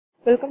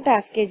Welcome to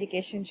Ask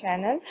Education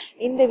channel.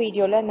 In the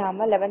video la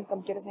nama 11th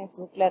computer science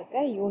book la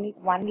irukka unit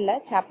 1 la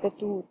chapter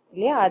 2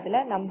 liya adula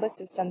number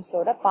systems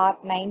oda part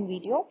 9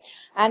 video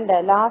and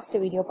last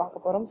video paaka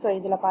porom. So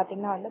idhula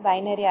pathina vandu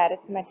binary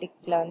arithmetic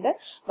la vandu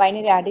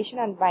binary addition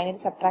and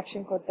binary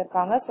subtraction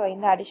கொடுத்திருக்காங்க. So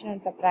இந்த addition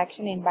and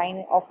subtraction in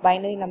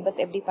binary numbers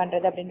எப்படி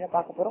பண்றது அப்படிங்கற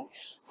பார்க்க போறோம்.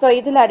 So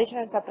இதுல addition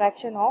and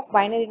subtraction of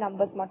binary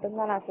numbers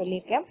மட்டும் தான் நான்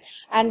சொல்லிருக்கேன்.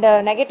 And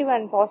negative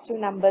and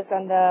positive numbers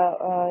அந்த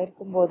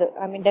இருக்கும்போது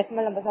I mean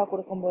decimal numbers ஆ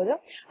கொடுக்கும்போது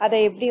அதை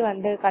எப்படி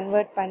வந்து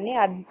கன்வெர்ட் பண்ணி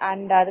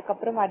and அதுக்கு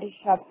அப்புறம்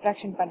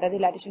சப்ட்ராக்ஷன் பண்றது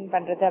இல்ல அடிஷன்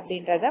பண்றது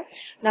அப்படின்றத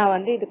நான்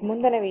வந்து இதுக்கு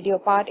முந்தின வீடியோ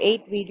பார்ட்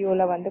 8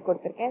 வீடியோல வந்து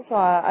கொடுத்திருக்கேன். சோ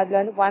அதுல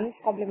வந்து 1's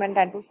complement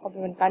and 2's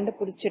complement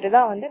கண்டுபிடிச்சிட்டு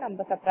தான் வந்து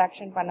நம்ம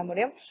சப்ட்ராக்ஷன் பண்ண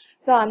முடியும்.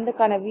 சோ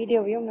அதுக்கான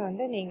வீடியோவையும்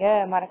வந்து நீங்க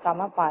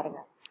மறக்காம பாருங்க.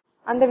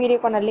 அந்த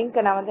வீடியோக்கான லிங்க்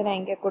நான்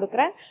இங்க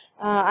கொடுக்கிறேன்.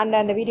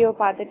 அந்த வீடியோ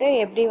பார்த்துட்டு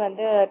எப்படி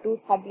வந்து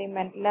 2's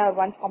complementல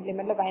 1's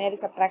complementல பைனரி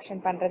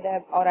சப்ட்ராக்ஷன் பண்றது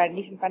or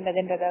அடிஷன்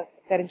பண்றதுன்றத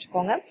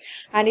தெரிஞ்சுக்கோங்க.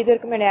 and இது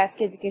வரைக்கும் என்னோட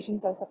ஆஸ்க் எஜுகேஷன்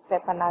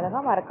சப்ஸ்கிரைப்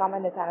பண்ணாதவங்க மறக்காம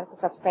இந்த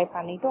சேனலுக்கு சப்ஸ்கிரைப்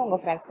பண்ணிட்டு உங்க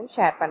ஃப்ரெண்ட்ஸ்க்கு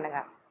ஷேர் பண்ணுங்க.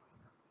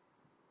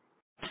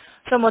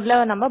 So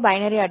முதல்ல நம்ம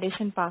பைனரி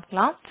அடிஷன்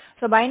பார்க்கலாம்.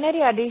 So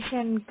பைனரி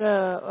அடிஷனுக்கு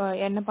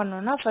என்ன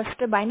பண்ணனும்னா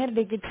ஃபர்ஸ்ட் பைனரி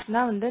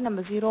டிஜிட்ஸ்னா வந்து நம்ம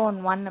 0 and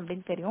 1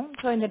 அப்படினு தெரியும்.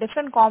 So இந்த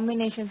டிஃபரண்ட்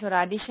காம்பினேஷன்ஸ் ஒரு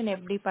அடிஷன்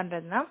எப்படி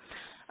பண்றதுன்னா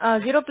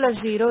 0 plus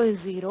 0 is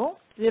 0,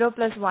 0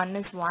 plus 1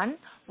 is 1,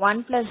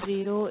 1 plus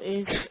 0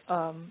 is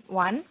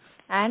 1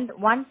 and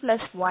 1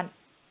 plus 1.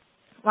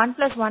 1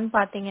 plus 1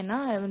 பாத்தீங்கன்னா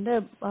வந்து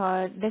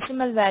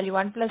decimal value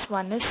 1 plus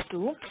 1 is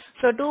 2.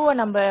 So 2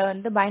 நம்ம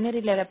வந்து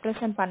பைனரியில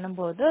ரெப்ரசன்ட்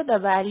பண்ணும்போது the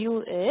value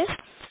is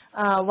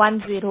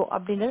 10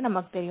 அப்படின்றது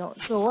நமக்கு தெரியும்.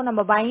 So நம்ம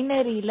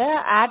பைனரியில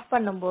ஆட்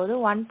பண்ணும்போது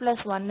 1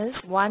 plus 1 is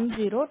 10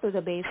 to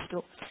the base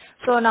 2.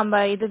 So நம்ம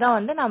இதுதான்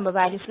வந்து நம்ம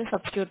வேல்யூஸ்ல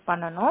சப்ஸ்டிட்யூட்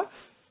பண்ணனும்.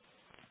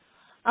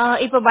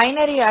 இப்போ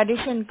பைனரி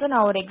அடிஷனுக்கு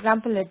நான் ஒரு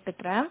எக்ஸாம்பிள்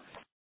எடுத்துக்கிறேன்.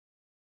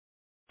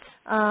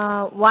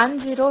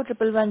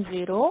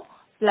 101110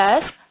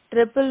 plus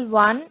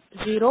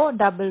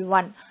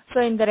 111011. ஸோ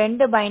இந்த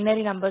ரெண்டு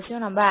பைனரி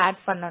நம்பர்ஸையும் நம்ம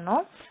ஆட்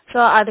பண்ணணும். ஸோ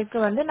அதுக்கு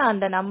வந்து நான்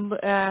அந்த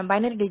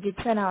பைனரி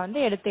டிஜிட்ஸை நான் வந்து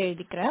எடுத்து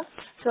எழுதிக்கிறேன்.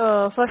 ஸோ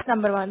ஃபர்ஸ்ட்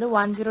நம்பர் வந்து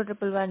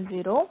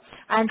 101110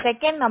 அண்ட்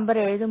செகண்ட் நம்பர்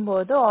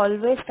எழுதும்போது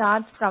always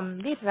start from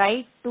the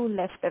right to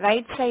left,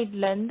 right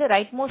சைட்ல இருந்து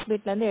ரைட் மோஸ்ட்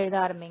பிட்ல இருந்து எழுத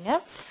ஆரம்பிங்க.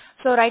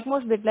 ஸோ ரைட்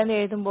மோஸ்ட் பிட்ல இருந்து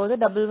எழுதும்போது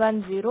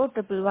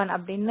 110111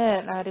 அப்படின்னு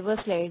நான்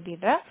ரிவர்ஸ்ல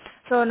எழுதிடுறேன்.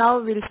 So now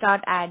will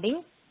start adding.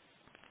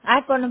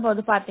 Add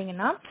பண்ணும்போது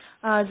பாத்தீங்கன்னா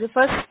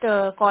ஃபர்ஸ்ட்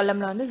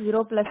காலம்ல வந்து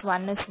 0 plus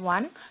 1 is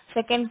 1,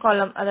 செகண்ட்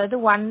காலம் அதாவது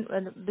 1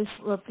 this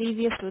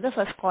previous to the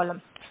first column.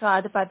 So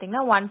அது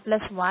பாத்தீங்கன்னா 1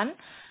 plus 1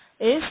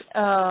 is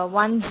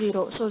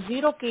 10. ஸோ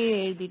 0 கீழே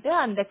எழுதிட்டு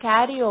அந்த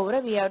கேரி ஓவரை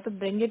we have to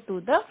bring it to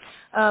the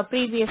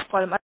previous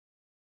column.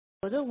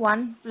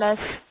 1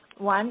 plus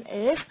 1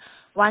 is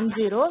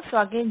 10. So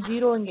again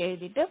 0 இங்க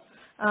எழுதிட்டு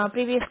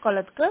ப்ரீவியஸ்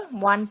காலத்துக்கு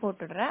 1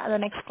 போட்டுடுறேன். அது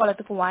நெக்ஸ்ட்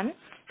காலத்துக்கு 1.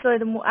 ஸோ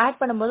இது ஆட்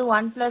பண்ணும்போது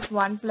 1 plus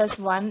 1 plus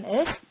 1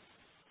 is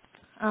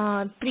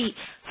 3.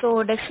 ஸோ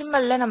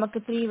டெசிமல்ல நமக்கு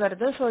 3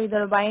 வருது. ஸோ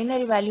இதோட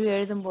பைனரி வேல்யூ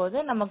எழுதும்போது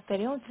நமக்கு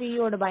தெரியும் 3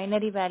 ஓட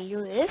பைனரி வேல்யூ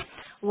இஸ்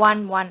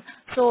 11.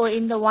 ஸோ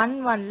இந்த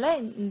 11ல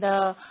இந்த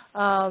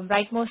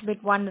ரைட் மோஸ்ட்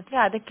பிட் 1 இருக்கு,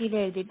 அதை கீழே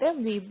எழுதிட்டு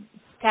we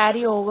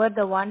carry over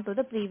the 1 to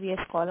the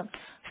previous column.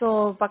 So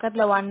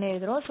பக்கத்துல 1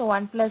 எழுதுறோம். So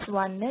 1 plus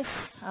 1 is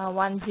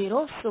 10.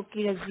 So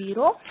கீழே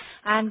 0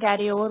 and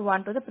carry over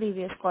 1 to the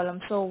previous column.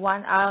 So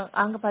 1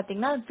 அங்க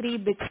பாத்தீங்கன்னா 3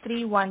 bits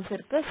 3 ones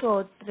இருக்கு. So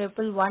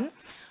 1111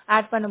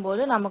 ஆட்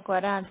பண்ணும்போது நமக்கு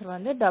வர ஆன்சர்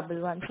வந்து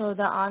 11. So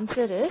the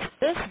answer is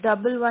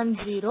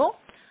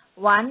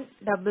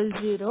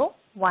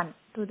 11010001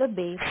 to the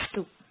base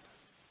 2.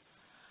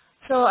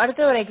 So அடுத்த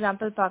ஒரு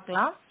எக்ஸாம்பிள்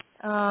பார்க்கலாம்.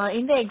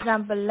 இந்த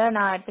எக்ஸாம்பிள்ல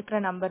நான் எடுத்துக்கிற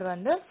நம்பர்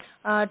வந்து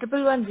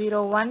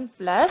 1101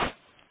 plus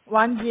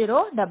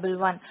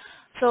 1011.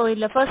 ஸோ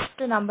இதுல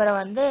ஃபர்ஸ்ட் நம்பரை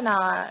வந்து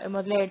நான்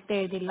முதல்ல எடுத்து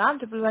எழுதிடலாம்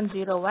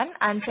 1101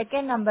 அண்ட்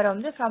செகண்ட் நம்பரை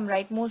வந்து ஃப்ரம்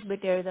ரைட் மோஸ்ட்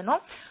பிட்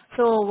எழுதணும்.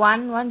 ஸோ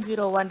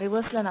 1101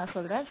 ரிவர்ஸ்ல நான்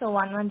சொல்றேன். ஸோ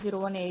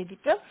 1101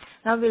 எழுதிட்டு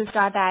now we'll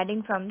start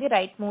adding from the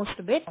right most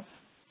bit.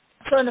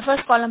 So இந்த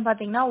ஃபர்ஸ்ட் காலம்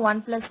பாத்தீங்கன்னா 1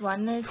 plus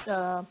 1 is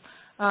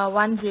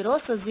 10.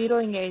 So 0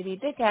 இங்க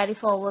எழுதிட்டு carry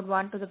forward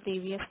 1 to the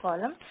previous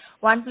column.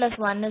 1 plus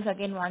 1 is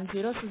again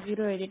 10. So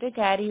 0 எழுதிட்டு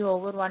carry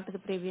over 1 to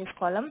the previous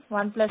column.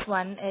 1 plus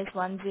 1 is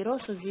 10.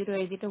 So 0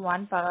 எழுதிட்டு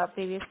 1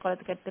 previous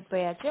columnக்கு எடுத்துட்டு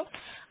போயாச்சு.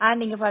 and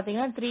இங்க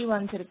பாத்தீங்கன்னா 3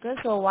 ones இருக்கு.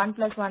 So 1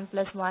 plus 1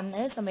 plus 1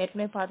 is நம்ம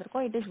ஏற்கனவே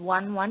பார்த்திருக்கோம், it is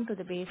 11 to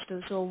the base 2.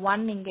 So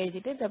 1 இங்க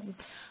எழுதிட்டு the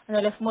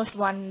leftmost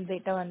 1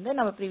 bit வந்து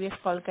நம்ம previous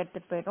columnக்கு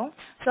எடுத்துட்டு போயிடும்.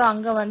 So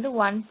அங்க வந்து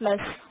 1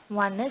 plus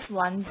 1 is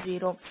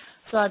 10.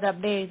 So அது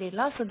அப்படியே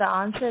எழுதிடலாம். So the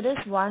answer is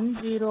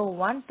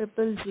 101000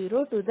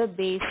 to the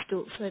base 2.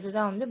 So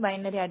இதுதான் வந்து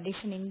பைனரி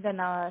அடிஷன் இந்த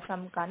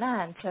சம்க்கான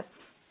ஆன்சர்.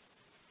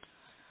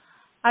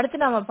 அடுத்து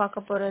நம்ம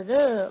பார்க்க போறது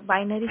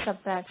binary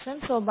subtraction.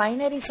 So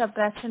binary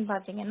subtraction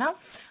பாத்தீங்கன்னா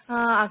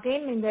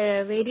அகைன் இந்த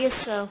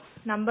வேரியஸ்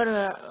நம்பர்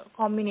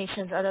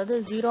காம்பினேஷன்ஸ், அதாவது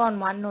 0 and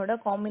 1 ஓட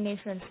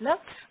காம்பினேஷன்ஸ்ல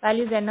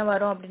வேல்யூஸ் என்ன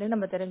வரும் அப்படின்னு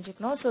நம்ம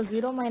தெரிஞ்சுக்கணும். So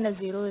 0 minus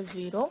 0 is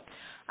 0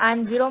 and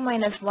 0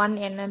 minus 1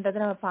 என்னன்றது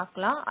நம்ம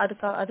பார்க்கலாம்.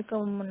 அதுக்கு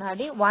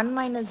முன்னாடி 1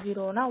 minus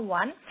 0 னா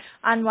 1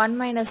 and 1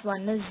 minus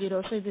 1 is 0.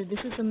 So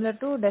this is similar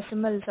to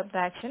decimal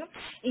subtraction.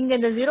 இங்க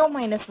இந்த 0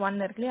 minus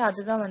 1 இருக்குல்லையா,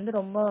 அதுதான் வந்து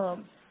ரொம்ப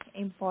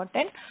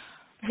important.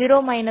 0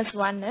 minus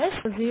 1 is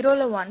 0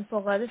 ல 1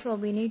 போகாது. So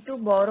we need to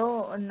borrow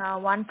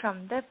 1 from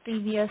the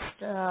previous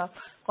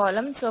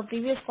column. So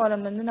previous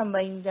column வந்து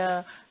நம்ம இந்த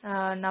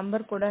number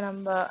கூட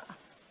நம்ம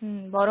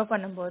borrow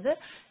பண்ணும்போது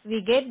we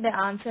get the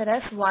answer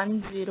as 10.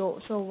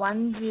 So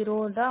 10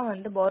 தான்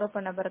வந்து borrow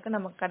பண்ண பிறகு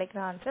நமக்கு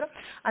கிடைக்கிற ஆன்சர்.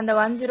 அந்த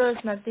 10 is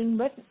nothing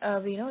but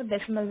we know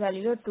decimal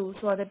value 2.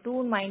 So அத 2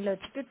 மைண்ட்ல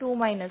வச்சுட்டு 2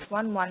 minus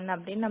 1 1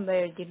 அப்படின்னு நம்ம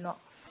எழுதிடணும்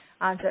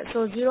answer. So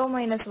 0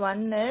 minus 1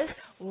 is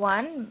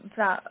 1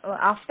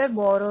 after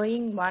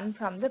borrowing 1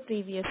 from the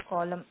previous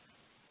column.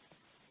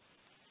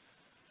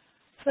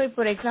 So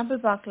for example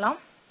பார்க்கலாம்.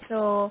 So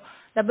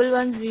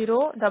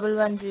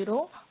 110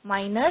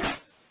 minus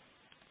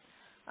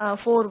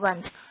 4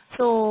 ones.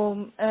 So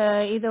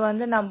இது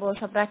வந்து நம்ம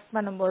subtract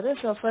பண்ணும்போது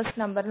so first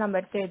number நம்ம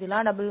எடுத்து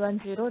எழுதலாம்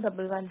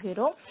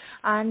 110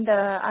 and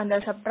அந்த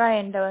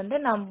subtrahend வந்து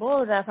நம்ம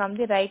from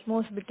the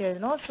rightmost bit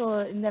எழுதணும். So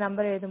இந்த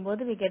number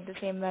எழுதும்போது we get the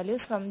same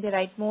values from the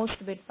rightmost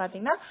bit.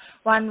 பாத்தீங்கன்னா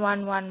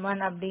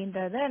 1111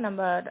 அப்படின்றத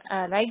நம்ம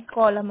right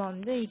column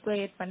வந்து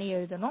equate பண்ணி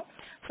எழுதணும்.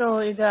 So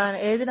இது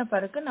எழுதின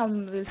பிறகு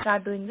நம்ம will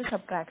start doing the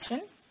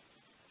subtraction.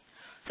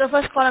 So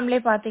first column லே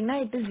பாத்தீங்கன்னா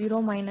it is 0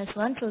 minus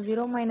 1. So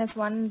 0 minus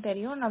 1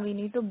 தெரியும். Now we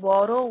need to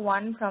borrow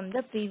 1 from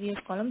the previous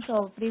column. So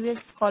previous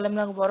column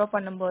ல borrow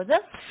பண்ணும்போது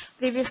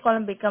previous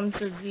column becomes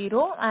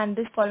 0 and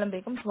this column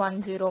becomes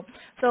 10.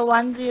 So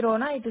 10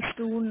 னா it is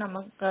 2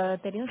 நமக்கு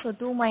தெரியும். So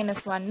 2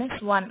 minus 1 is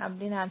 1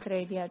 அப்படின்னு answer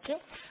எழுதியாச்சு.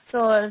 So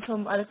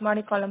அதுக்கு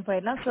முன்னாடி column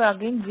போயிடலாம். So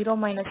again 0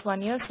 minus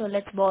 1 here. So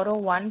let's borrow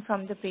 1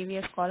 from the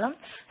previous column.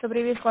 So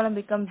previous column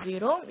becomes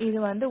 0.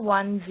 இது வந்து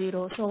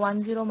 10. So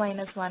 10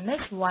 minus 1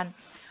 is 1.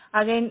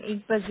 Again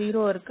இப்ப 0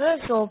 இருக்கு.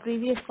 So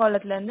previous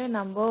columnல இருந்து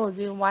நம்ம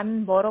 1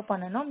 borrow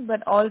பண்ணனும்.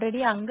 But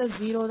already அங்க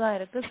 0 தான்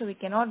இருக்கு. So we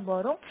cannot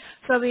borrow.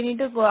 So we need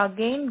to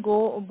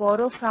go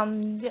borrow from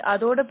the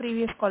அதோட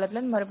previous columnல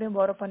இருந்து மறுபடியும்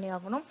borrow பண்ணி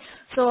ஆகணும்.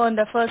 So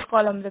the first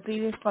column the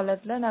previous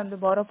columnல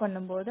நம்ம borrow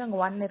பண்ணும்போது அங்க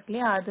 1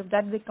 இருக்குல்லையா, அது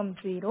that becomes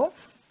 0.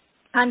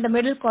 And the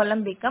middle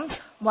column becomes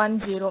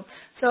 10.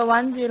 So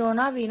 10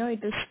 na we know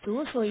it is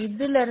 2. So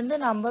idhila irundhu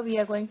number we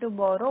are going to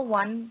borrow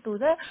 1 to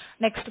the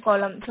next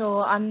column. So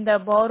and the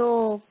borrow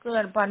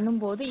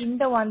பண்ணும்போது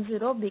இந்த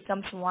 10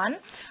 becomes 1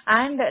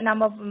 and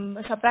நம்ம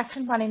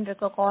subtraction பண்ணிட்டு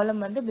இருக்க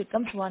column வந்து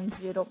becomes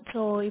 10.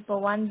 So இப்போ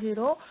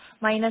 10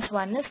 minus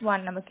 1 is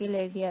 1 நம்ம கீழ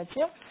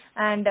எழுதியாச்சு.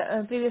 And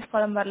previous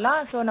column வரலாம்.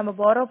 So நம்ம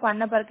borrow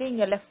பண்ண பிறகு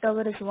இங்க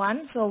leftover is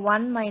 1. So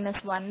 1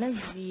 minus 1 is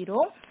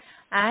 0.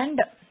 And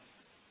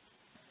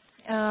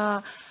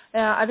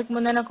அதுக்கு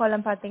முன்னாடி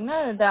column பாத்தீங்கன்னா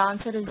the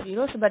answer is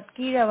 0. So but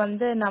கீழ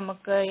வந்து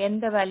நமக்கு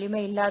எந்த வேல்யூமே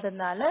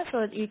இல்லாததனால so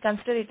you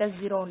consider it as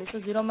 0 only. So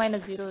 0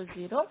 minus 0 is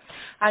 0.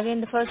 Again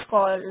the first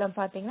column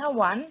பாத்தீங்கன்னா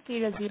 1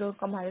 கீழ 0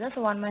 க்கு மாதிரி தான்.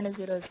 So 1 minus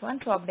 0 is 1.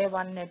 So அப்படியே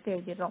 1 எடுத்து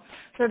எழுதிறோம்.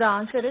 So the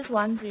answer is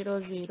 100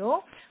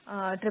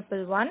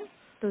 111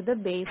 to the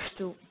base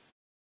 2.